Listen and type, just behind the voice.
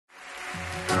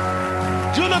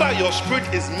Do you know that your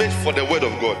spirit is made for the word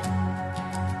of God?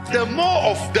 The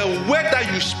more of the word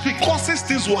that you speak causes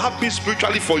things will happen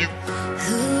spiritually for you.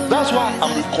 That's why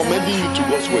I'm recommending you to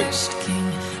God's word.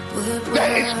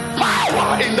 There is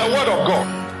power in the word of God.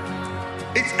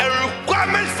 It's a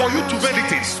requirement for you to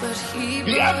meditate.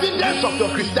 The evidence of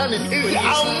your Christianity is the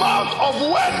amount of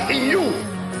word in you.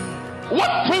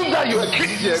 What proves that you're a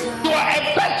Christian? You are a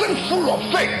person full of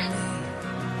faith.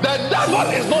 The devil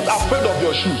is not afraid of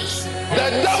your shoes.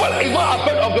 The devil is not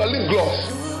afraid of your lip gloss.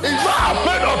 He's not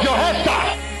afraid of your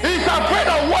hairstyle. He's afraid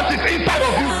of what is inside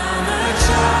of you. I'm a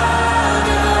child of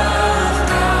God.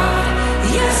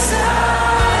 Yes, I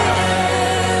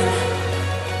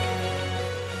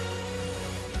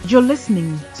am. You're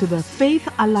listening to the Faith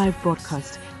Alive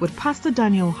broadcast with Pastor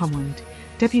Daniel Hammond,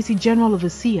 Deputy General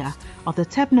Overseer of the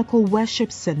Technical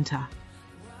Worship Center.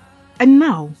 And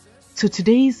now to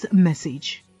today's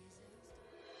message.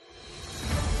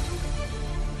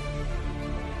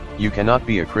 You cannot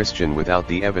be a Christian without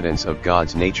the evidence of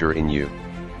God's nature in you.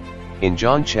 In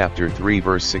John chapter 3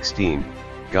 verse 16,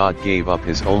 God gave up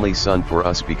his only Son for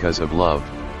us because of love.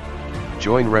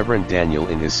 Join Reverend Daniel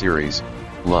in his series,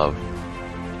 Love.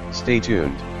 Stay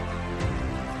tuned.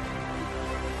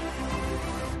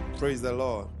 Praise the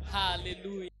Lord.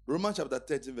 Hallelujah. Romans chapter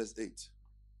 13 verse 8.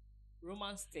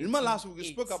 Romans 13. Remember last week we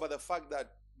 8. spoke about the fact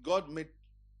that God made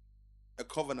a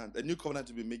covenant, a new covenant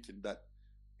to be making, that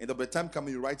in the time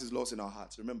coming, He writes His laws in our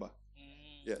hearts. Remember?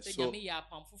 Yes. So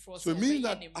it means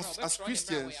that as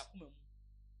Christians,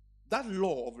 that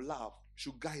law of love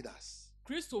should guide us.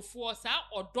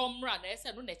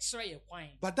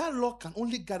 But that law can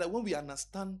only guide us when we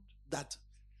understand that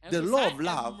the law of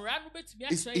love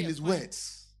is in His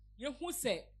words. It's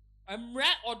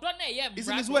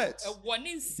in His words.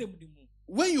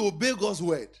 When you obey God's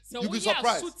word, you'll be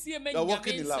surprised. You're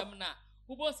walking in love.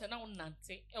 Who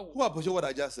appreciate what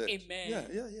I just said? Amen. Yeah.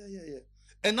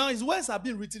 And now His words have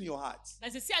been written in your heart.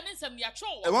 And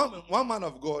one man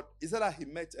of God, he said that he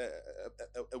met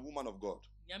a woman of God.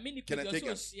 Can I take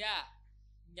her?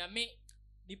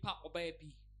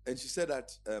 And she said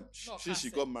that she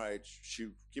got married. She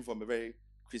came from a very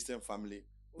Christian family,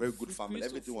 very good family.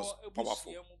 Everything was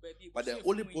powerful. But the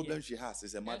only problem she has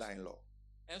is a mother-in-law.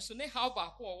 That's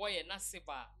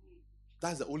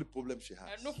the only problem she has.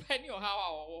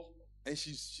 And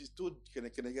she's told, can I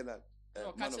get that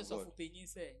man of God?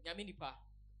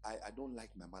 I don't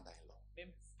like my mother-in-law.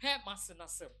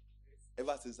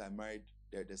 Ever since I married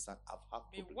the son, I've had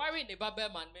problems.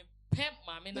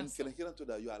 Then can I get into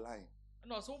that? You are lying.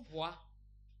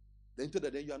 Then told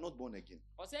her, then you are not born again.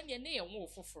 And then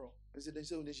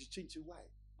she changed it. Why?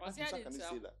 How can he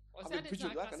say that? I've been preaching.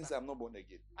 How can he say I'm not born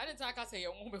again?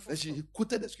 Then she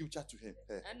quoted the scripture to him.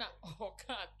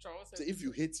 So if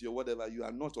you hate your whatever, you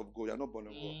are not of God. You are not born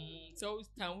of God.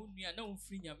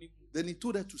 Then he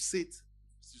told her to say it.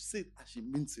 To say it as she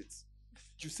means it.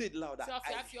 To say it loud. I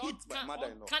hate my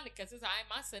mother-in-law. Told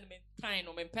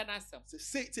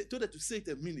her to say it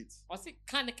a minute.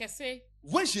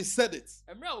 When she said it,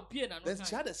 then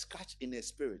she had a scratch in her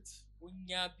spirit. I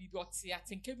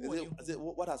said,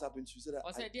 what has happened to you? She said,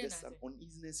 there's an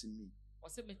uneasiness in me.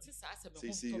 So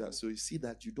you see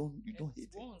that you don't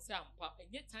hate it.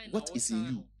 What is in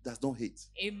you does not hate.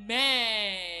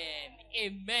 Amen.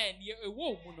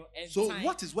 So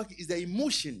what is working is the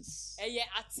emotions.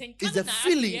 It's the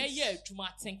feelings.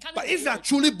 But if you are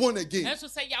truly born again,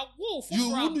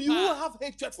 you will have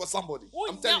hatred for somebody.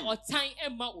 I'm telling you.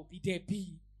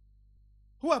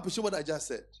 Who appreciate what I just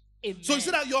said? Amen. So you see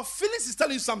that your feelings is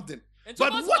telling you something.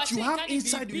 But what you have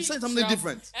inside you is saying something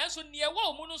different.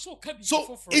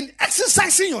 So in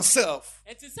exercising yourself,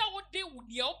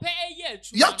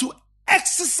 you have to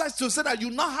exercise to say that you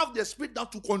now have the spirit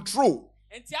down to control.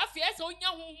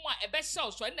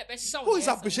 Who is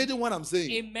appreciating what I'm saying?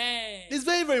 Amen. It's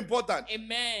very, very important.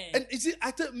 Amen. And you see,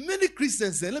 I tell many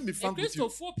Christians, let me frank with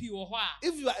you.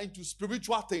 If you are into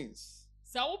spiritual things,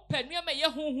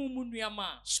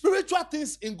 spiritual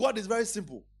things in God is very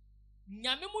simple.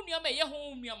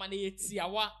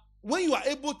 When you are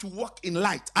able to walk in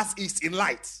light as is in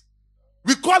light,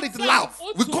 we call it love.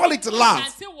 We call it love.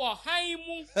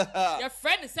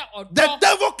 The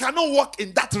devil cannot walk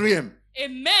in that realm.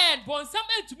 Amen. Who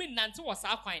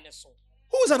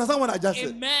is understand what I just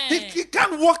said? He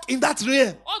can't walk in that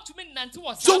realm.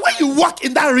 So when you walk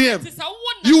in that realm,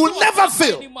 you will never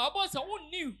fail.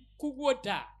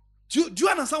 Do you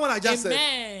understand what I just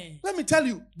said? Let me tell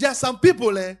you, there are some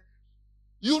people,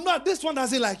 you know, this one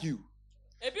doesn't like you.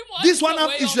 This one have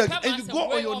issues, and you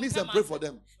go on your knees and pray for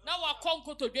them.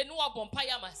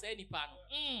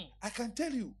 I can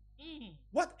tell you,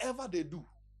 whatever they do,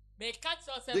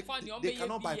 They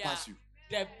cannot bypass you.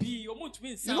 You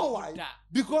You know why?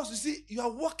 Because you see, you are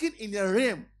walking in a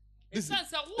realm. Listen,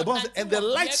 the Bible says, and the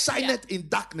light shineth in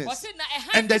darkness,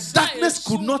 and the darkness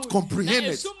could not comprehend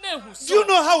it. Do you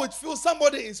know how it feels?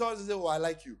 Somebody in someone say, "Oh, I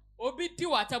like you." What will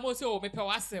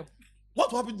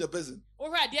happen to the person?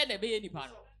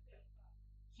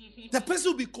 The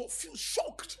person will be confused,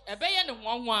 shocked.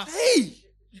 Hey,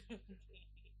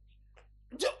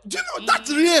 do you know that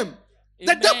realm?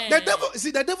 The devil,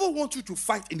 see, the devil wants you to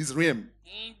fight in his realm.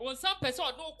 You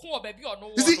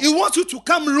see, he wants you to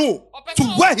come low to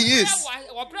where he is.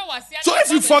 So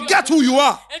if you forget who you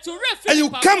are and you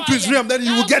come to his realm, then he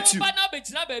will get you.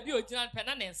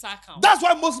 That's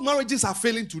why most marriages are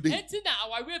failing today.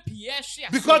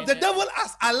 Because the devil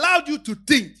has allowed you to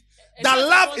think that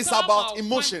love is about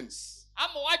emotions.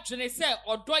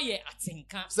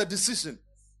 It's a decision.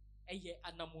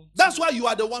 That's why you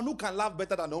are the one who can love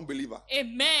better than an unbeliever.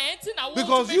 Amen.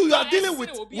 Because you are dealing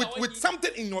with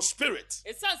something in your spirit.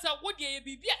 You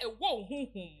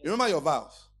remember your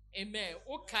vows? Amen.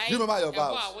 You remember your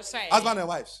vows? Husband and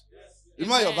wives. You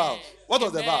remember your vows? What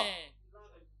was the vow?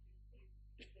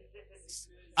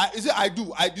 You say I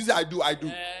do. You say I do.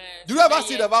 Do you ever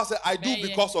see the vow say I do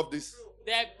because of this?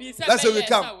 Let's say we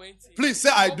come. Please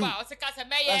say I do.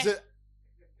 Let's say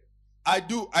I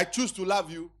do. I choose to love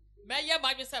you.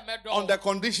 On the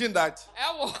condition that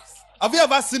have you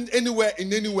ever seen anywhere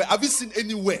in anywhere? Have you seen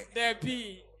anywhere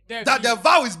that the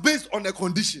vow is based on a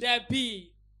condition?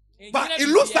 But it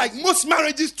looks like most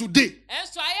marriages today,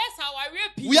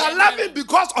 we are loving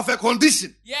because of a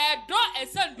condition.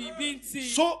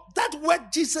 So that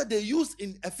word Jesus they use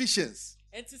in Ephesians,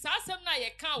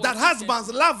 that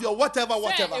husbands love your whatever.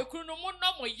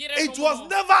 It was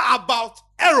never about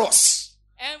eros.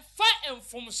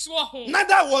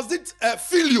 Neither was it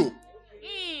filial.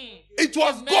 It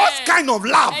was God's kind of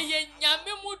love. It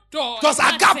was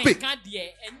agape. It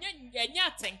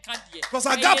was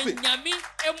agape. It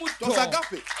was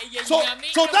agape. So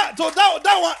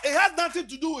that one, it has nothing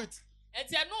to do with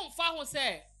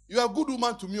you are a good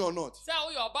woman to me or not.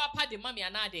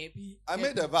 I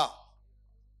made a vow.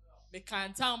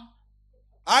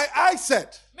 I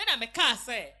said,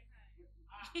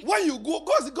 when you go,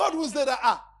 God will say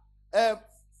that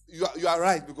you are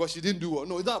right because she didn't do it.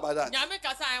 No, it's not about that.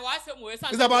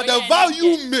 It's about the vow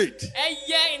you made.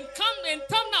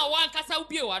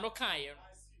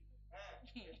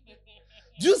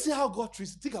 Do you see how God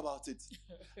treats it? Think about it.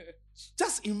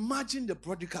 Just imagine the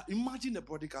prodigal. Imagine the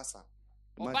prodigal son.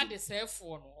 Imagine.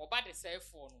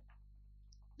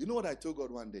 You know what I told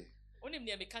God one day?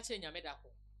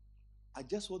 I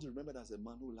just want to remember that as a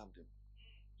man who loved him.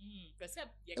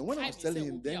 And when I was telling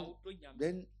him,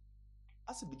 then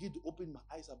as I began to open my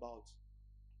eyes about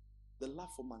the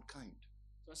love for mankind,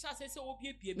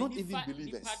 not even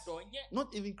believers,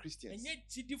 not even Christians.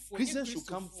 Christians should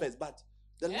come first, but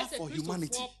the love for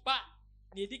humanity.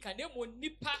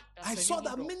 I saw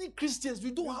that many Christians,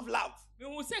 we don't have love.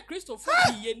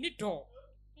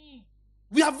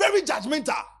 We are very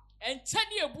judgmental.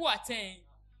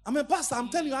 I'm a pastor. I'm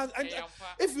telling you,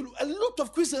 if you a lot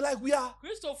of Christians like we are,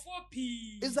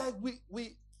 it's like we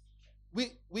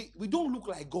don't look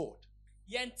like God.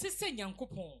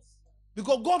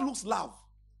 Because God looks love,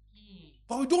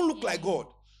 but we don't look like God.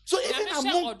 So even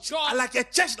among like a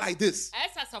church like this,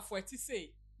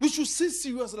 we should see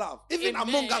serious love. Even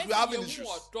among us, we are having issues.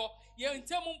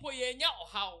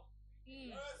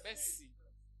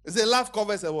 Is a love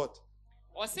covers a what?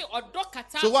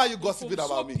 So why are you gossiping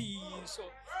about me?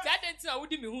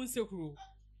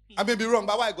 I may be wrong,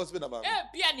 but why are you gossiping about me?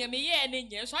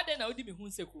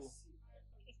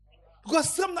 Because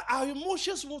sometimes our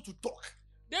emotions want to talk.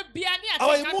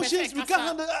 Our emotions, we can't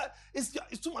handle that. It's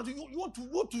too much. You want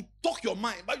to talk your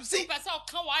mind. But you see,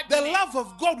 the love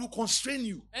of God will constrain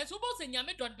you.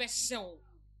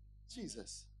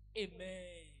 Jesus.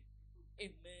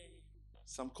 Amen.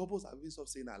 Some couples have even stopped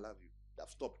saying I love you. They have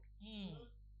stopped.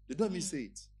 They don't even say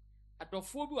it. I can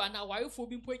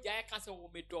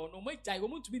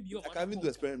even do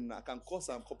experiment now. I can call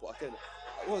some couple. Okay.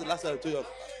 What was the last time I told you?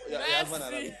 Your husband, I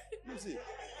love you. You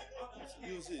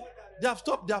see. They have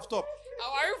stopped.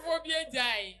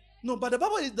 No, but the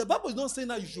Bible is not saying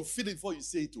that you should feel it before you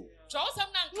say it. No.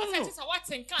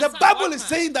 The Bible is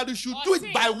saying that you should do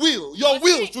it by will. Your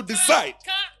will should decide.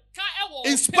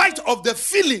 In spite of the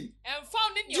feeling.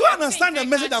 Do you understand the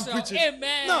message I'm preaching?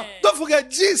 Amen. Now, don't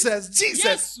forget Jesus.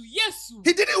 Yes.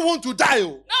 He didn't want to die.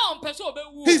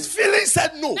 His feelings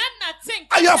said no.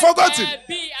 And you have forgotten.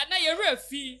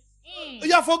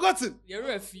 You have forgotten.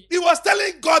 He was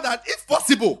telling God that if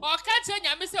possible,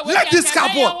 let this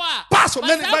cupboard pass from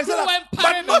any,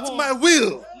 but not my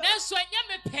will,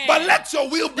 but let your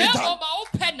will be done.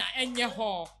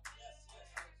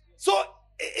 So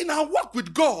in our walk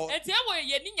with God,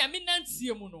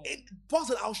 Paul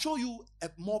said, I'll show you a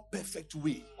more perfect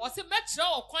way. The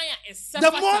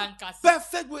more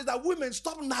perfect way is that women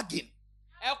stop nagging.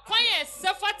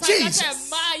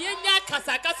 Jesus.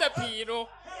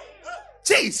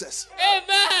 Jesus.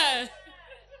 Amen.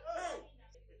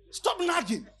 Stop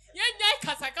nagging.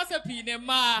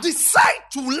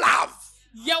 Decide to love.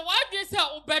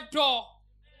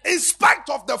 In spite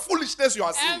of the foolishness you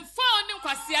are seeing.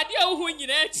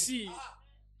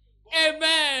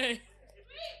 Amen.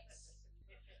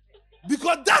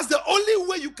 Because that's the only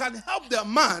way you can help the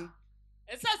man.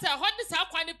 It says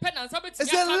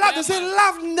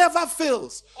love never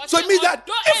fails. So it means that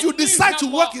if you decide to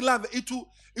walk in love, it will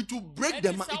break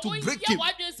the man, it will break him.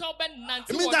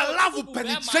 It means that love will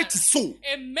penetrate his soul.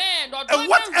 Amen. And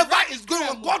whatever is going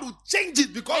on, God will change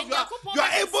it because you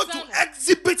are able to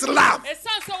exhibit love.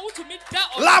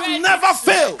 Love never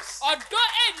fails.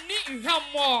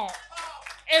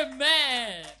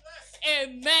 Amen.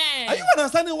 Amen. Are you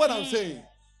understanding what I'm saying?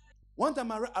 One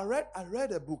time I read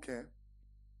a book,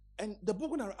 and the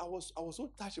book when I was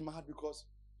so touched in my heart because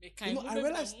I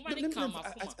realized we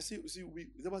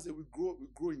grow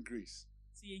in grace.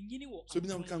 So we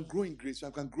can grow in grace,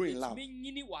 we can grow in love.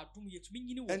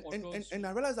 And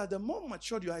I realized that the more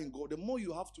matured you are in God, the more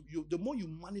you have to, the more you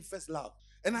manifest love.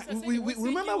 And we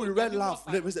remember we read love.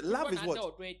 Love is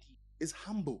what? It's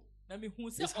humble.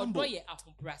 It's humble.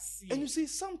 And you see,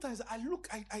 sometimes I look,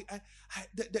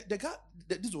 the guy,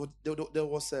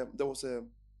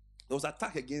 there was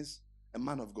attack against a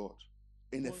man of God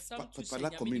in a particular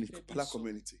community.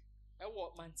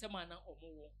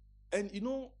 And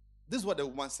this is what the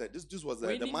woman said. This was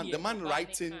the man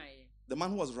writing. The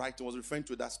man who was writing was referring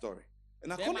to that story.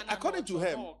 And according to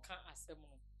him,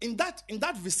 in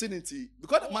that vicinity,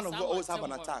 because the man of God always have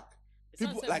an attack.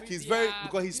 People like he's very,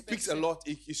 because he speaks a lot.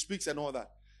 He speaks and all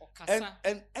that.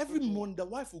 And every morning the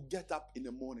wife will get up in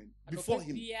the morning before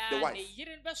him, the wife.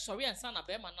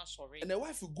 And the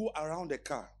wife will go around the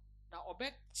car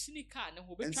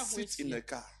and sit in the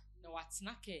car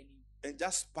and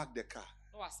just park the car.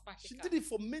 She did it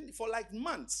for like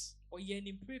months.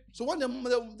 So when the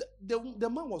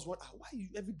man was what? Why you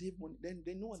every day? Then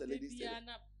they know what the lady said.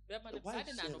 The wife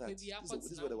said that.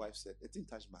 This is what the wife said. It didn't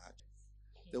touch my heart.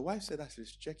 The wife said that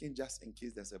she's checking just in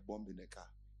case there's a bomb in the car.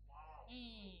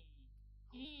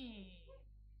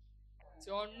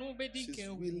 She's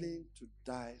willing to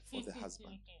die for the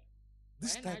husband.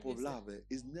 This type of love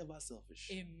is never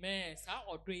selfish. Amen.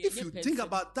 If you think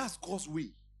about that's God's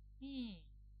way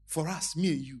for us,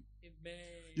 me and you,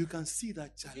 you can see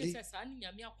that, Charlie.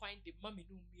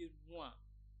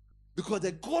 Because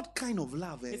the God kind of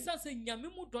love,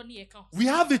 we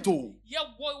have it all. We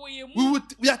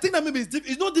are thinking that maybe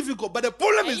it's not difficult, but the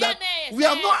problem is that we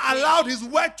have not allowed His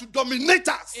word to dominate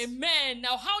us. Amen.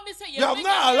 Now, we have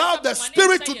not allowed the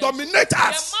Spirit to dominate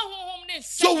us.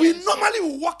 So we normally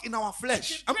walk in our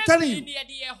flesh. I'm telling you. Do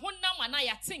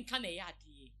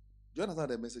you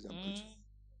understand the message I'm preaching?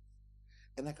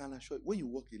 And I can assure you, when you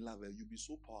walk in love, you'll be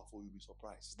so powerful, you'll be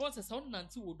surprised.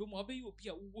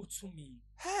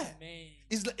 Hey,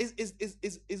 it's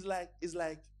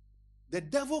like the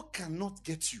devil cannot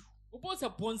get you.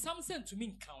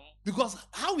 Because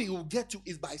how he will get you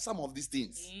is by some of these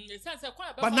things.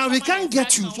 But now we can't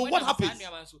get you. So what happens?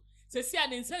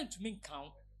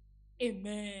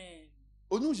 Amen.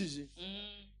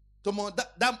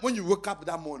 That when you woke up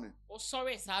that morning,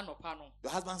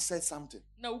 your husband said something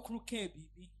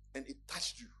and it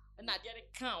touched you.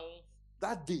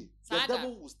 That day, the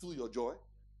devil will steal your joy,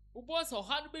 will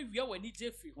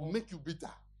make you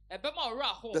bitter.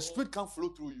 The Spirit can't flow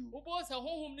through you. So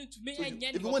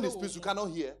even when He speaks, you cannot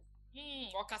hear.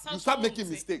 You start making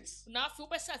mistakes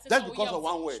just because of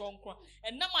one word.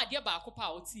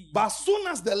 But as soon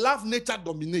as the love nature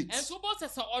dominates,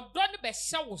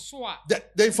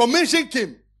 the information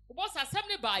came,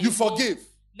 you forgive,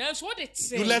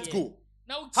 you let go.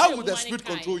 How will the Spirit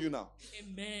control you now?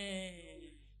 Amen.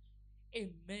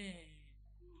 Amen.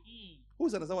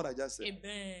 Who's understand what I just said?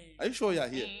 Amen. Are you sure you are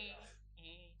here?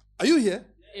 Are you here?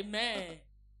 Amen.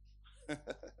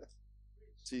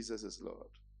 Jesus is Lord.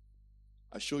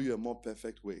 I show you a more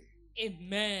perfect way.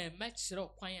 Amen.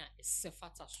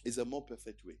 It's a more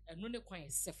perfect way. I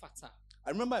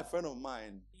remember a friend of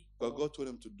mine, God told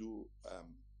him to do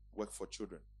work for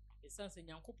children.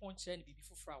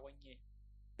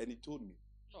 And he told me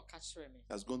he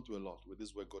has gone through a lot with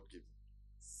this work God gave him.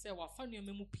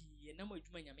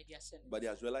 But he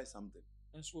has realized something.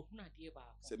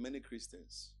 Say many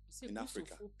Christians in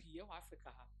Africa,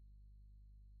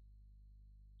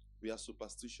 we are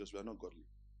superstitious, we are not godly.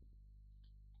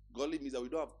 Godly means that we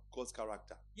don't have God's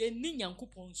character.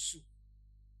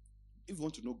 If you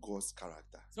want to know God's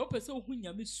character, who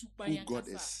God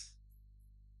is,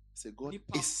 say God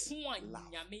is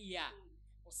love.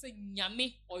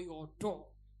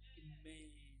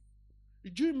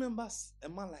 Do you remember a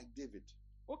man like David?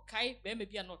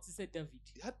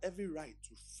 He had every right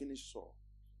to finish Saul.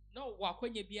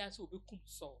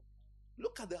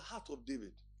 Look at the heart of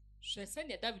David.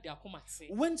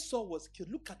 When Saul was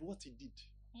killed, look at what he did.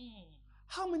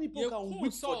 How many people can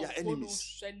weep for their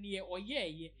enemies?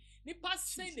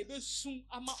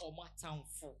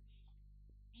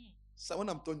 So when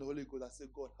I'm talking the Holy Ghost, I say,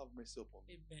 God, have mercy upon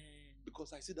me. Amen.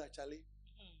 Because I see that, Charlie,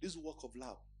 this work of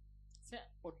love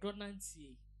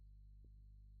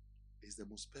is the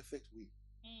most perfect way.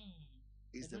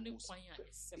 Is the most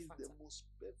perfect way.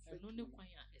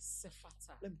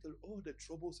 Let me tell you, all the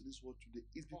troubles in this world today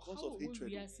is because of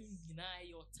hatred.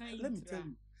 Let me tell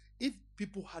you, if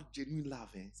people had genuine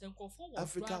love,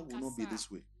 Africa will not be this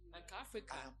way. I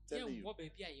am telling you.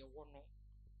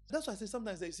 That's why I say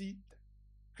sometimes they see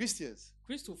Christians,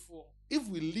 if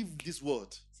we leave this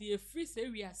world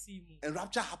and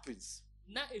rapture happens,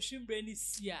 I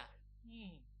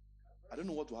don't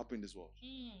know what will happen in this world.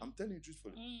 I'm telling you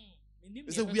truthfully.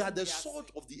 They say we are the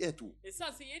salt of the earth.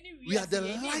 We are the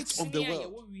light of the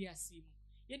world.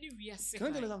 Can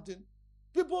I tell you something?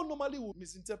 People normally will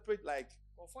misinterpret like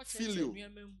filial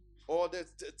or the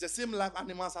same life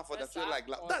animals have for the feel like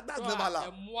love. That's never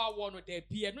love.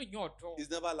 It's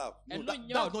never love. No,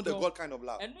 that's not the God kind of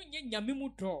love. Amen.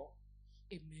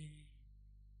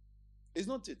 It's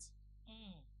not it.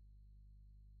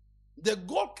 The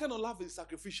God kind of love is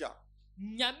sacrificial.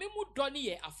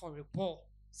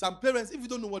 Some parents, if you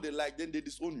don't know what they like, then they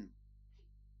disown you.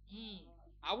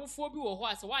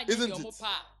 Isn't it?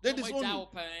 They disown you.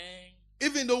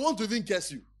 Even they want to even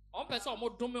curse you.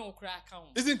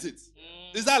 Isn't it?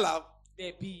 Is that love?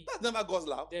 That's never God's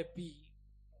love. It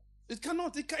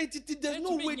cannot. There's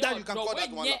no way that you can call that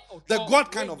one love. The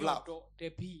God kind of love.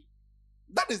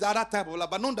 That is the other type of love,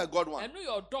 but not the God one.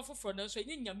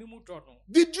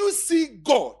 Did you see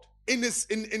God in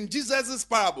Jesus'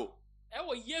 parable?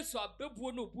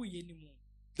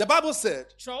 The Bible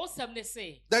said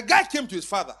the guy came to his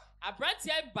father.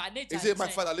 He said, my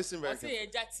father, listen very carefully.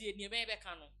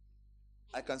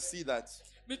 I can see that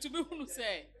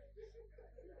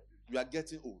you are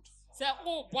getting old.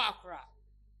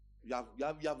 You have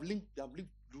lived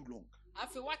too long.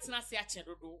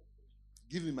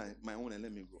 Give me my own and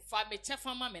let me go. I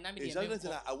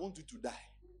want you to die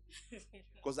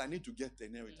because I need to get the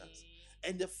inheritance.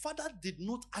 And the father did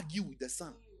not argue with the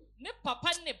son.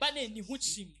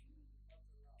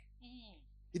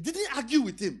 He didn't argue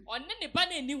with him.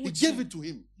 He gave it to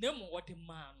him.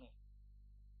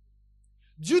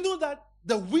 Do you know that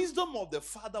the wisdom of the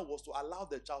father was to allow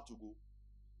the child to go?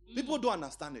 People don't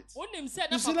understand it. You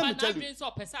see, let me tell you,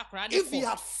 if he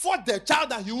had fought the child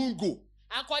that he won't go,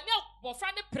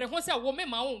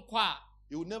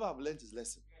 he would never have learned his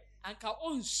lesson.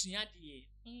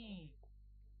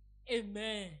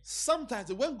 Amen.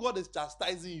 Sometimes when God is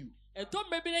chastising you, it's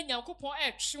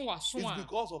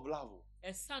because of love.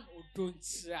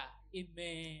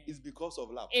 Amen. It's because of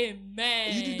love.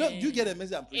 Amen. You get a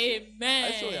message I'm preaching. Amen.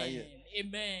 I saw you here.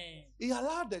 Amen. He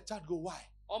allowed the child go. Why?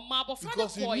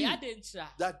 Because he knew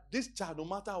that this child, no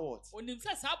matter what,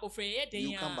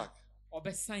 you come back. Let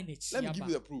me give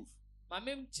you the proof.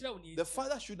 The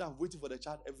father shouldn't have waited for the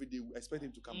child every day, expect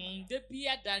him to come back.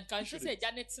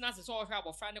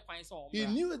 He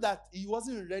knew that he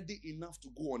wasn't ready enough to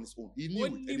go on his own. He knew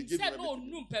it, and he gave him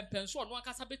everything.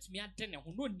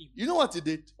 You know what he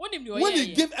did? When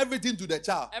he gave everything to the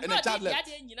child, and the child left,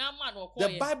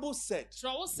 the Bible said,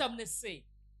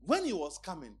 when he was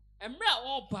coming,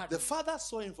 the father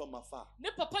saw him from afar.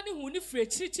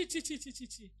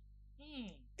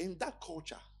 In that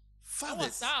culture,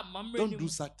 fathers don't do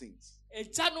such things.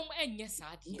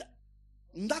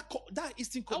 That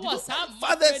Eastern culture,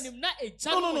 fathers,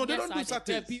 no, they don't do such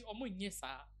things.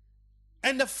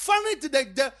 And the funny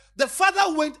thing, the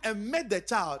father went and met the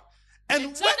child, and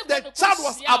when the child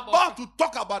was about to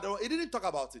talk about it, he didn't talk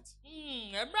about it.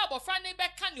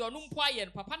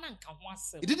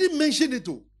 He didn't mention it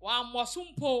too.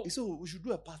 He said, we should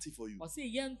do a party for you.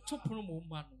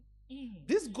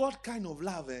 This God kind of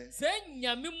love, it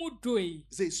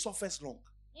suffers long.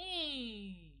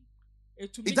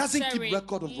 It doesn't keep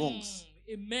record of wrongs.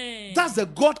 Amen. That's the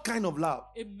God kind of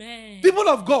love. Amen. People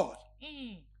of God,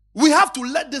 We have to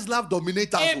let this love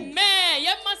dominate us. Amen. Do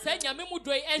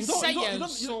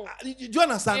you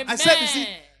understand? Amen. I said, you see,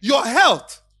 your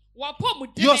health,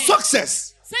 your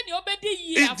success,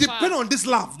 it depends on this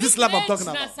love. This love I'm talking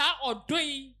about.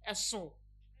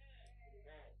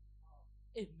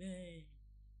 Amen.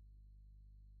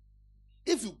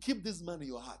 If you keep this man in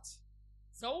your heart,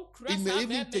 it may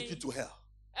even take you to hell.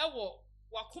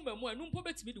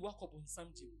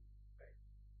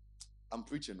 I'm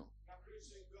preaching now.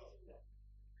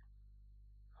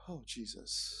 Oh,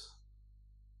 Jesus.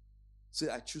 Say,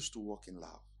 I choose to walk in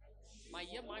love.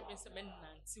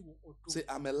 Say,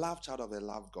 I'm a love child of a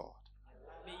love God.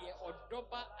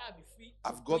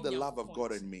 I've got the love of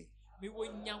God in me.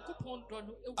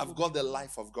 I've got the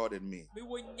life of God in me.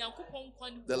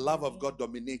 The love of God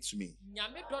dominates me.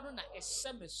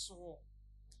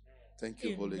 Thank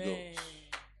you, Holy Ghost.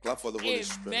 Clap for the Holy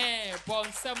Spirit.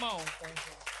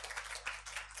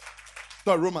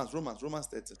 So Romans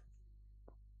 13.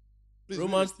 Please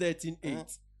Romans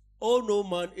 13:8. Owe no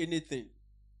man anything,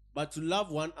 but to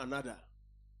love one another.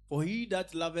 For he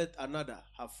that loveth another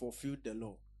hath fulfilled the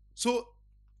law. So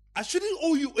I shouldn't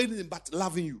owe you anything but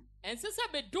loving you.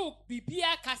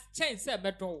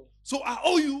 So I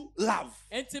owe you love.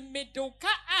 That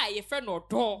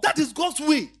is God's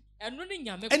way. And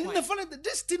the funny,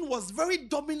 this thing was very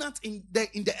dominant in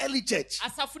the early church.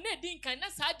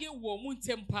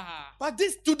 But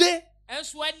this today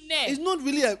is not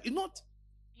really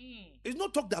it's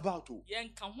not talked about. When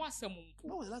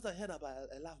was the last I heard about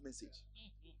a love message?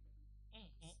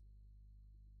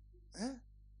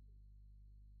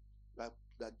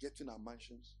 They're getting our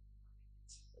mansions,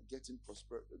 getting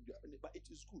prosperity, but it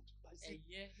is good. But see,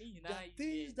 there are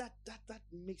things that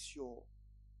makes your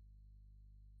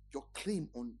claim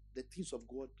on the things of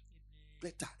God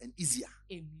better and easier.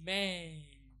 Amen.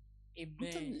 I'm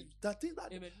telling you, that thing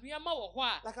that,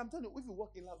 like I'm telling you, if you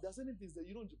walk in love, there's any things that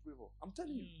you don't pray for. I'm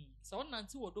telling you.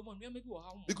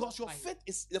 Because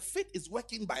the faith is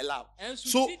working by love.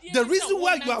 So the reason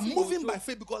why you are moving by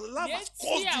faith, because love has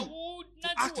caused you to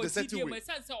act a certain way.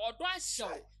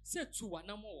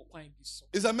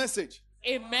 It's a message.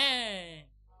 Amen.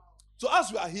 So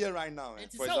as we are here right now,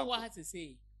 for example,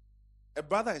 a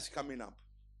brother is coming up.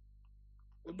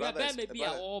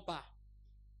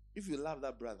 If you love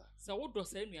that brother, and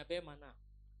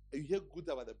you hear good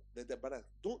about the brother,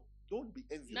 don't be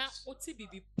envious.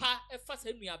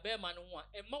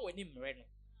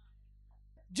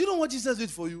 Do you know what Jesus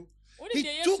did for you? He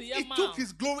took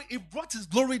his glory, he brought his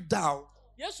glory down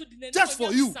just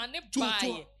for you.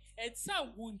 Do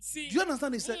you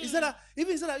understand? He said that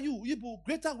even that you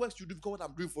greater works you do because what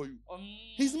I'm doing for you.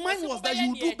 His mind was that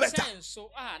you do better.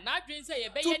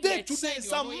 Today,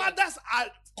 some mothers are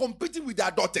competing with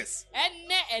their daughters.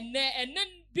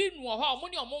 Do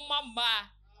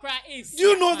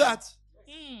you know that?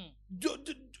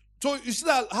 So you see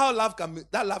that how love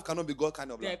cannot be God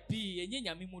kind of love.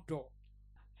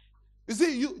 You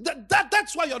see,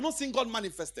 that's why you're not seeing God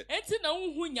manifested.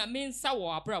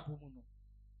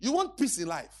 You want peace in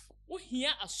life. Walk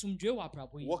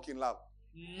in love.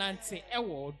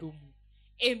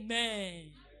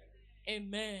 Amen.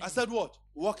 Amen. I said what?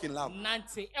 Walk in love.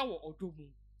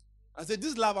 I said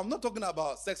this love, I'm not talking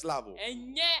about sex love.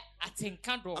 I'm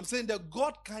saying the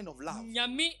God kind of love.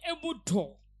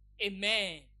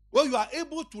 Amen. Well, you are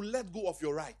able to let go of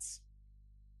your rights.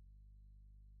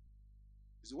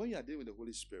 You see, when you are dealing with the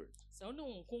Holy Spirit,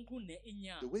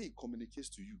 the way He communicates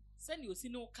to you,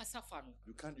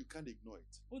 you can't ignore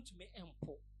it.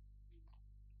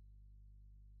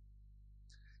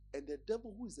 And the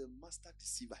devil, who is a master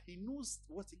deceiver, he knows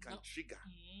what he can trigger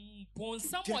to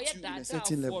get you in a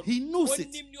certain level. He knows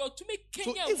it. So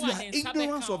if you are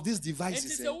ignorant of these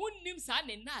devices,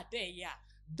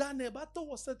 then there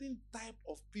was certain type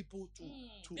of people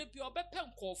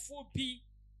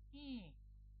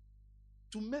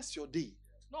to mess your day.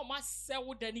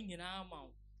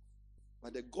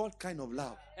 But the God kind of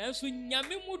love,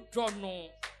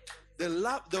 the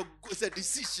love, it's a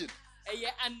decision.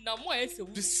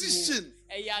 Decision.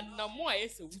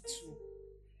 It's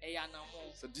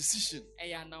a decision.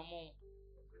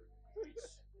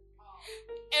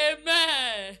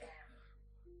 Amen.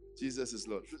 Jesus is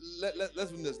Lord.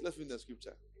 Let's read the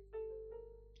scripture.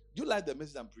 Do you like the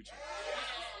message I'm preaching?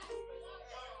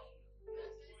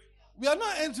 We are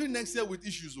not entering next year with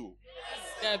issues.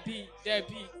 There be.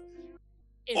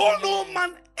 Oh no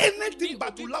man, anything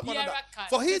but to love another.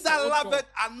 For he that loveth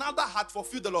another hath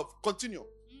fulfilled the love. Continue.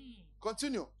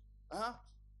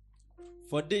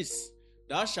 For this,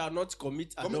 thou shalt not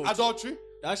commit adultery.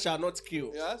 Thou shalt not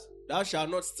kill. Yes. Thou shalt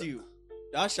not steal.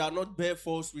 Thou shalt not bear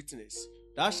false witness.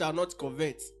 Thou thou shalt not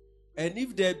covet. And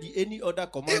if there be any other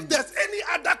If commandment, there's any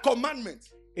other commandment,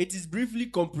 it is briefly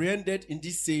comprehended in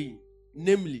this saying,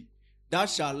 namely, thou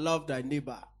shalt love thy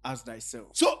neighbor as thyself.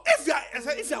 so if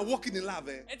you are walking in love,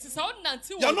 you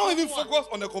are not even focused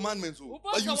on the commandments,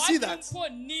 but you see that it's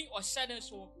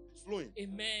flowing.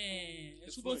 Amen.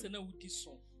 It's flowing.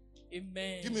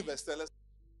 Amen. Give me verse 10.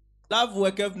 Love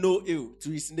worketh no ill to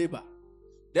his neighbor.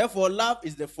 Therefore, love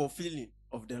is the fulfilling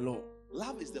of the law.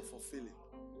 Love is the fulfilling.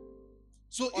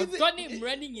 So If if I'm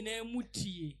running in a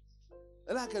muti,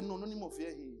 like no name of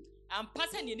here, I'm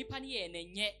passing any penny and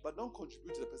yet, but don't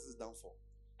contribute to the person's downfall.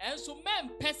 and so men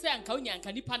pesa and Kaunya and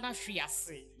Kanipana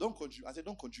Shiasi. Don't contribute. I said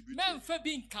don't contribute. Men for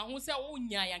being Kahusa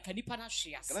Unya and Kanipana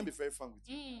Shiasi. Can I be very frank with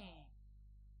you?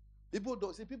 People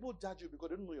don't see, people judge you because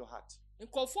they don't know your heart.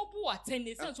 And Kofobu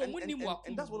attended, and so when you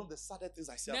And that's one of the saddest things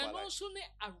I see about life.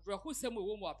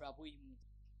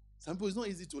 Some people, it's not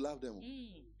easy to love them.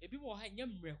 It's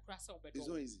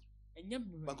not easy.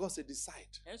 But God said, decide.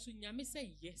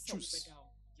 Choose.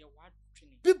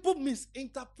 People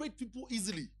misinterpret people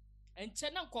easily. But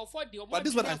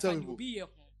this is what I tell people.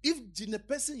 If in a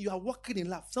person you are walking in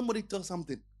love, somebody tells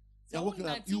something, you are walking in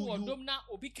love, you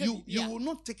will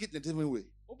not take it in a different way.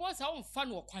 You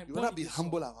will not be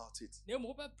humble about it.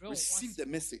 Receive the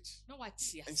message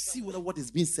and see whether what is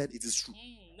being said it is true.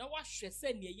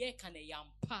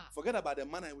 Forget about the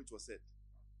manner in which it was said.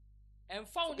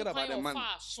 Forget about the manner.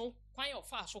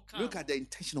 Look at the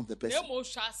intention of the person.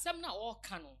 Because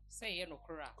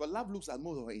love looks at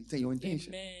more of your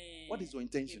intention. What is your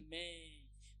intention?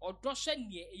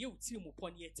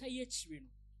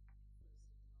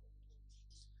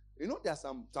 You know, there are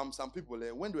some people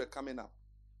when they were coming up,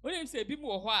 they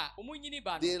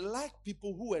like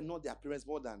people who were not their parents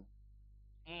more than.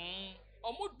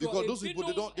 Because those people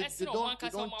they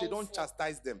don't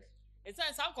chastise them.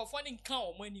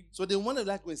 So they want to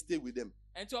like when stay with them.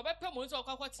 But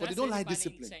they don't like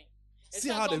discipline. See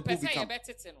how they become.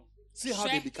 See how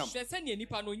they become.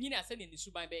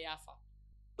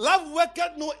 Love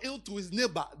worketh no ill to his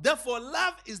neighbor. Therefore,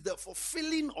 love is the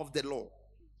fulfilling of the law.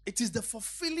 It is the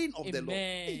fulfilling of the law.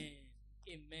 Hey.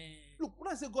 Amen. Look,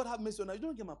 when I say God have mercy on us, you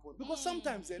don't get my point. Because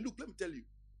sometimes, look, let me tell you.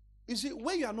 You see,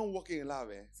 when you are not walking in love,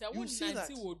 you see that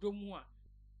it's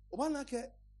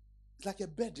like a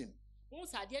burden.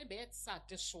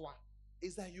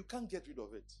 It's like you can't get rid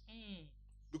of it.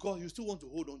 Because you still want to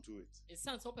hold on to it.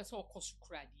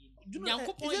 You know,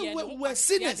 we're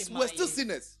sinners. We're still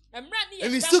sinners. And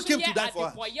he still came to die for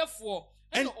us.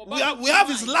 And we have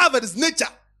his love and his nature.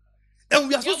 And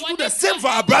we are supposed to do the same for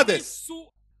our brothers.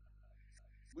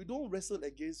 We don't wrestle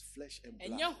against flesh and blood.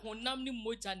 No.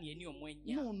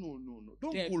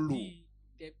 Don't go low.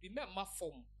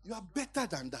 You are better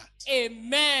than that.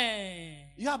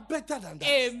 Amen. You are better than that.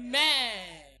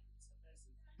 Amen.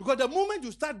 Because the moment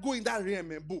you start going that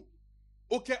realm,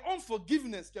 okay,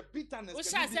 unforgiveness, bitterness,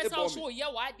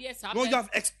 no, you have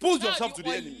exposed yourself to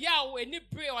the enemy.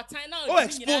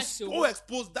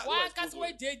 Expose that.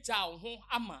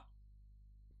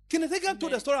 Kenneth Hagin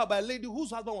told a story about a lady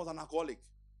whose husband was an alcoholic.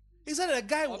 He said a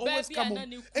guy will always come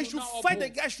home and should fight the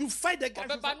guy, should fight the guy.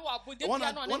 Don't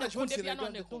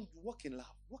walk in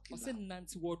love. Walk in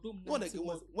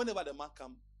love. Whenever the man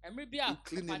comes, you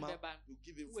clean him up, you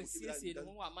give him food.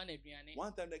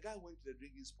 One time the guy went to the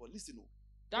drinking spot. Listen,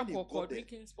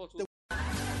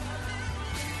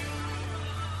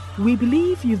 we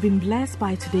believe you've been blessed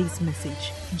by today's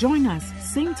message. Join us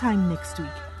same time next week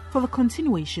for the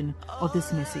continuation of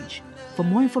this message. For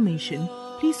more information,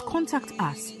 please contact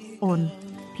us on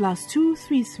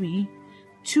 +233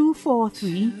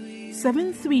 243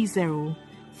 730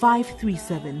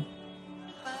 537.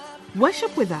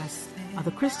 Worship with us at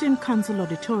the Christian Council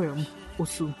Auditorium,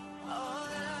 Osu.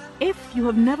 If you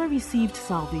have never received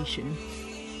salvation,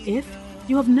 if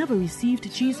you have never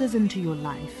received Jesus into your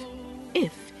life,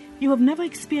 if you have never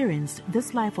experienced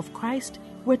this life of Christ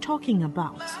we're talking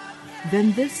about,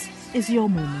 then this is your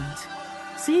moment.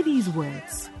 Say these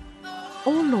words: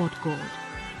 "O Lord God,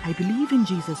 I believe in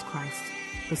Jesus Christ,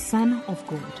 the Son of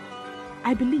God.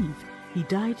 I believe he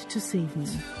died to save me.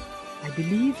 I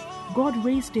believe God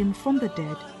raised him from the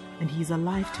dead and he is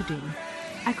alive today.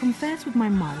 I confess with my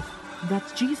mouth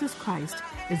that Jesus Christ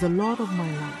is the Lord of my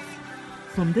life.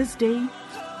 From this day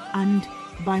and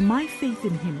by my faith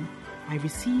in him, I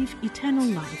receive eternal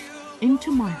life into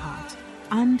my heart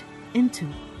and into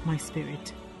my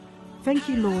spirit. Thank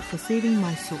you, Lord, for saving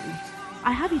my soul.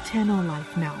 I have eternal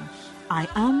life now. I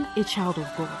am a child of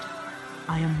God.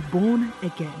 I am born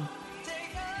again.